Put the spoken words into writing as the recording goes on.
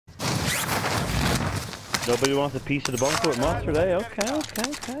Nobody wants a piece of the bunker with mustard, eh? Okay.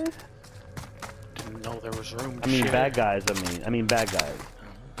 Didn't know there was room to I mean, share. bad guys, I mean bad guys.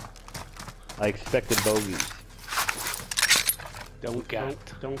 I expected bogeys. Don't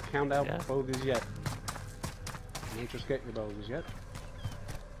count out bogeys yet. Don't just get your bogeys yet.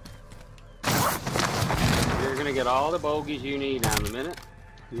 You're gonna get all the bogeys you need now in a minute.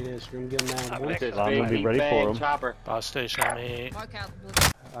 Yes, you're gonna get them now. With this I'm gonna be ready for them. Chopper. Bus station on me.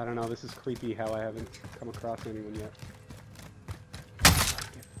 I don't know, this is creepy how I haven't come across anyone yet.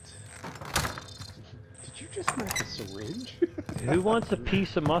 Did you just make a syringe? Who wants a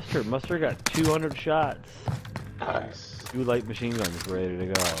piece of mustard? Mustard got 200 shots. Nice. 2 light machine guns ready to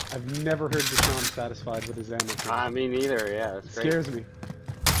go. I've never heard Deshaun satisfied with his ammo. Me neither, yeah. It scares me.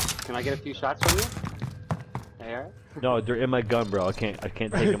 Can I get a few shots from you? Hey, alright? No, they're in my gun, bro. I can't take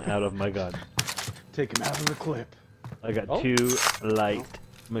them out of my gun. Take him out of the clip. I got 2 light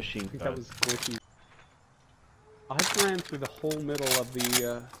machine guns. That was glitchy. I ran through the whole middle of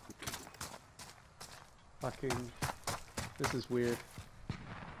the fucking. This is weird.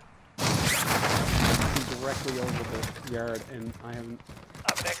 I'm directly over the yard, and I haven't.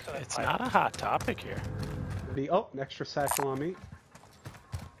 It's not a hot topic here. Oh, an extra satchel on me.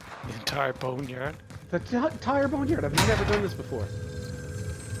 The entire boneyard. The entire boneyard. I've never done this before.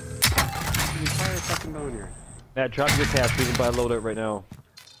 The entire fucking boneyard. Matt, drop your cash. We can buy a loadout right now.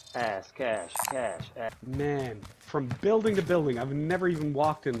 Cash. Man, from building to building, I've never even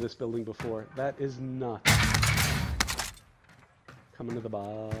walked into this building before. That is nuts. Coming to the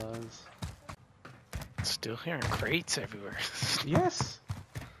bars. Still hearing crates everywhere. Yes.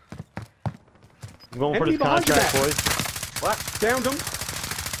 I'm going for this contract, boys. What? Downed him.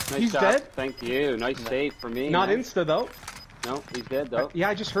 Nice He's shot. dead. Thank you. Nice save for me. Not man. insta though. No, he's dead though. Yeah,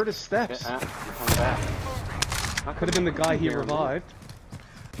 I just heard his steps. You're coming back. Could have been the guy he revived.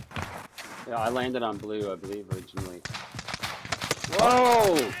 Yeah, I landed on blue, I believe, originally.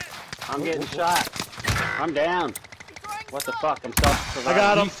 Whoa! I'm getting shot. I'm down. What the fuck? I'm self-surviving. I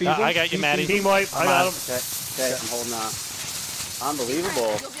got him. I got you, Maddie. Team wipe. I got him. Okay, I'm holding on.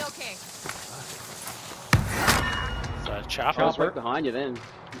 Unbelievable. You'll be okay. Chopper. I was right behind you then.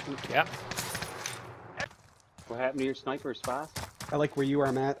 Yep. What happened to your sniper spots? I like where you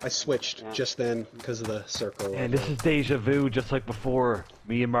are, Matt. I switched just then because of the circle. And this is deja vu, just like before.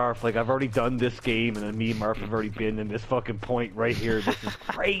 Me and Marv, like I've already done this game, and then me and Marv have already been in this fucking point right here. This is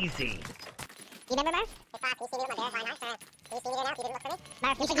crazy. You remember Marv? Can you see me with my bear? Can you see me there now? You didn't look for me?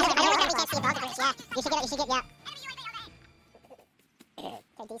 Marv, you should get it. I don't know if you can't see it, but yeah. You should get it, yeah.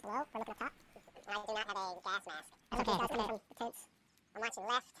 Okay, D's below. We're looking up top. I do not have a gas mask. That's okay, guys coming from the tents. I'm watching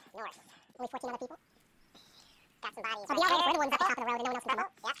left, north. Only 14 other people. Got some bodies. Oh, the others, we're the ones at the top of the road and no one else can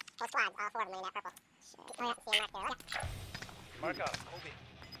purple? Yep, full squad. All 4 of them in that purple. Oh yeah, see him mark there. Mark out, Kobe.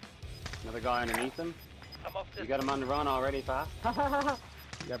 Another guy underneath him. I'm up this. You got him on the run already, fast.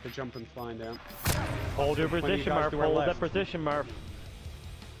 You got the jumping flying down. Hold your position, Marv. Hold that position, Marv.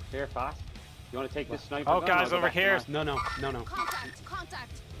 Here, fast. You want to take this sniper? Oh, gun guys, or go over back to here. mine? No.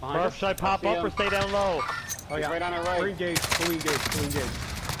 Contact. Behind Marv, us. should I pop up or stay down low? Oh yeah, right on our right. Fully engaged, fully engaged.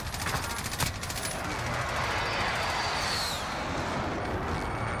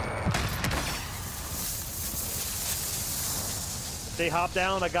 Stay hop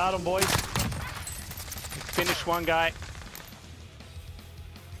down. I got him, boys. Finish one guy.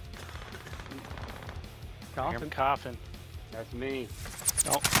 Hear him coughing. That's me.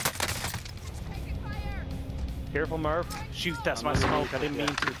 Oh, Careful, Marv. shoot, that's my smoke. I didn't mean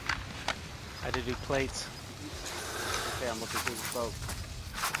to. I had to do plates. Okay, I'm looking through the smoke.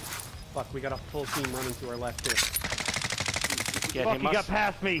 Fuck, we got a full team running to our left here. Yeah, Fuck, he got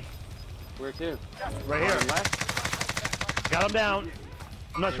past me. Where to? Right here. Left? Got him down.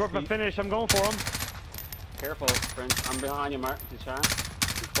 I'm not sure if I finish. I'm going for him. Careful, friend. I'm behind you, Mark. Deshaun.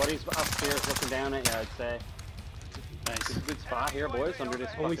 His buddy's upstairs looking down at you, I'd say. Nice. It's a good spot here, boys, under this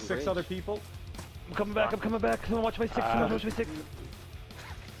Only fucking 6 bridge. other people. I'm coming back. I'm coming back. Come on, watch my 6. Come on, watch my 6.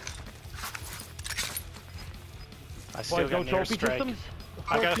 I still Boys, got no an trophy airstrike. systems.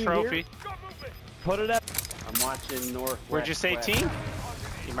 I got a Team trophy. here. Put it up. I'm watching north. Where'd you say team?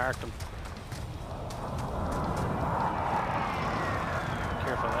 You marked them.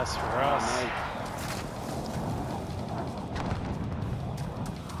 Careful, that's for us.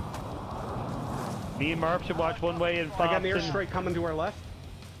 Me and Marv should watch one way and I got an Fox and- airstrike coming to our left.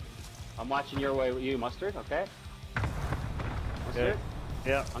 I'm watching your way with you, Mustard, okay? Mustard?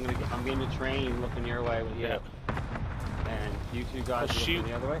 Yeah. I'm getting the train looking your way with you. Yeah. And you two guys Oh, are shoot.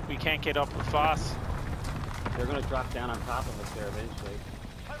 looking the other way. We can't get up with Foss. They're gonna drop down on top of us there eventually.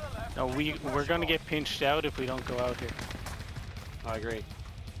 No, we're gonna get pinched out if we don't go out here. I agree.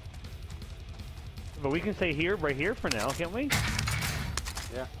 But we can stay here, right here for now, can't we?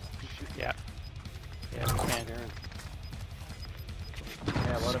 Yeah. Yeah. Yeah, we can.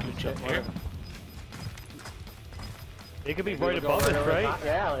 Yeah, what if we Jump here? It could be Maybe right it'll go above us, over the right? top.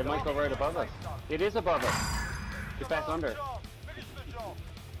 Yeah, it might go right above us. It is above us. Get back under.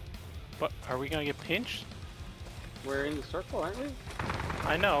 But are we gonna get pinched? We're in the circle, aren't we?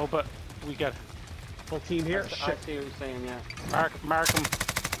 I know, but we got Full team here. I Shit. see what you're saying, yeah. mark them.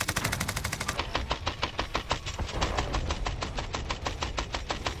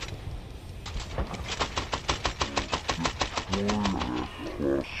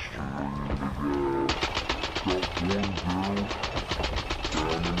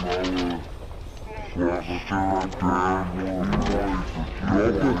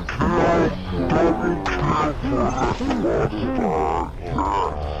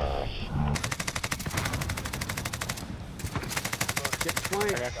 Get I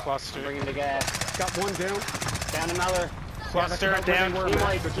flanked. got cluster. Bringing the gas. Got one down. Down another. Cluster down. Where we're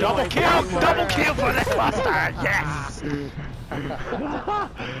at, but Double kill! Double kill for the cluster! Yes!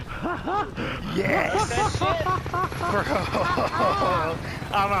 Yes! Bro!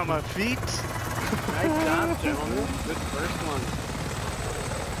 I'm on my feet. Nice job, gentlemen. Good first one.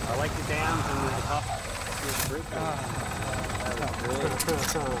 I like the dams and the top.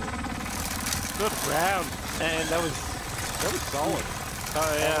 Good round. And that was solid.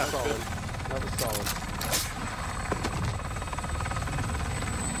 oh yeah. Solid. That was solid.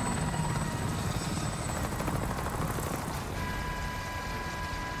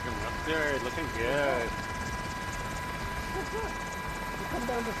 Good, looking good. Come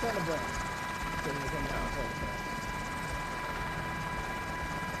down to celebrate.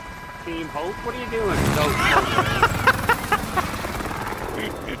 Team Hope, what are you doing?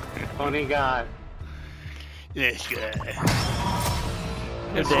 Funny guy. This guy.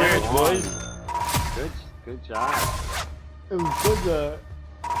 Good damage, boys. Good job. It was good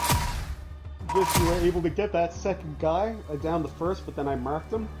just you were able to get that second guy. I downed the first, but then I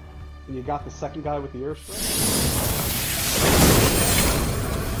marked him. And you got the second guy with the airstrike.